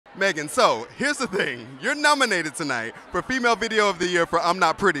Megan, so here's the thing. You're nominated tonight for Female Video of the Year for I'm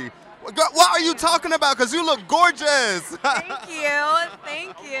Not Pretty. What are you talking about? Because you look gorgeous. Thank you.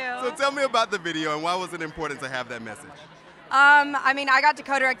 Thank you. So tell me about the video and why was it important to have that message? I mean, I got to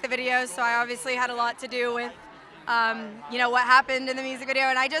co-direct the video, so I obviously had a lot to do with, you know, what happened in the music video.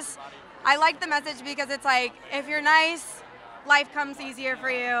 And I like the message because it's like, if you're nice, life comes easier for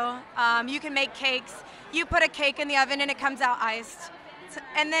you. You can make cakes. You put a cake in the oven and it comes out iced.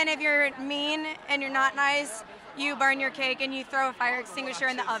 And then if you're mean and you're not nice, you burn your cake and you throw a fire extinguisher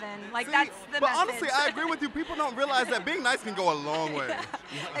in the oven. Like, See, that's the but message. honestly, I agree with you. People don't realize that being nice can go a long way.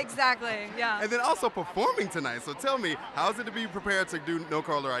 Exactly, yeah. And then also performing tonight. So tell me, how is it to be prepared to do No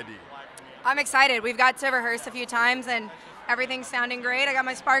Caller ID? I'm excited. We've got to rehearse a few times and everything's sounding great. I got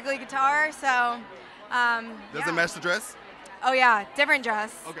my sparkly guitar, so Does it match the dress? Oh yeah, different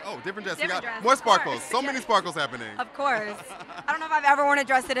dress. Okay. Oh, different dress. Different We got dress, more of sparkles. course. So many sparkles happening. Of course. I don't know if I've ever worn a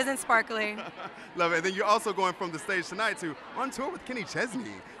dress that isn't sparkly. Love it. And then you're also going from the stage tonight to on tour with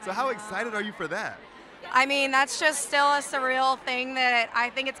Chesney. So how excited are you for that? I mean, that's just still a surreal thing that I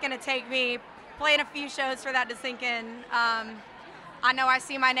think it's going to take me playing a few shows for that to sink in. I know I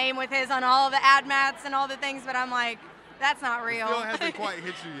see my name with his on all the ad mats and all the things, but I'm like, that's not real. It still hasn't quite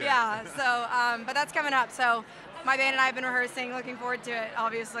hit you yet. Yeah, so, but that's coming up. So my band and I have been rehearsing, looking forward to it,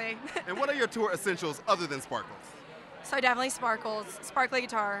 obviously. And what are your tour essentials other than sparkles? So definitely sparkles, sparkly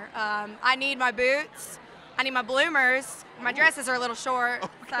guitar. I need my boots. I need my bloomers. My dresses are a little short,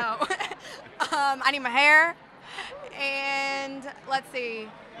 so I need my hair. And let's see,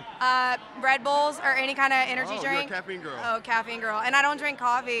 Red Bulls or any kind of energy drink. You're a caffeine girl. Oh, caffeine girl. And I don't drink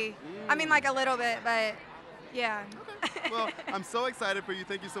coffee. I mean, like a little bit, but yeah. Okay. Well, I'm so excited for you.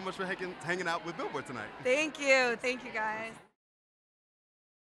 Thank you so much for hanging out with Billboard tonight. Thank you. Thank you, guys.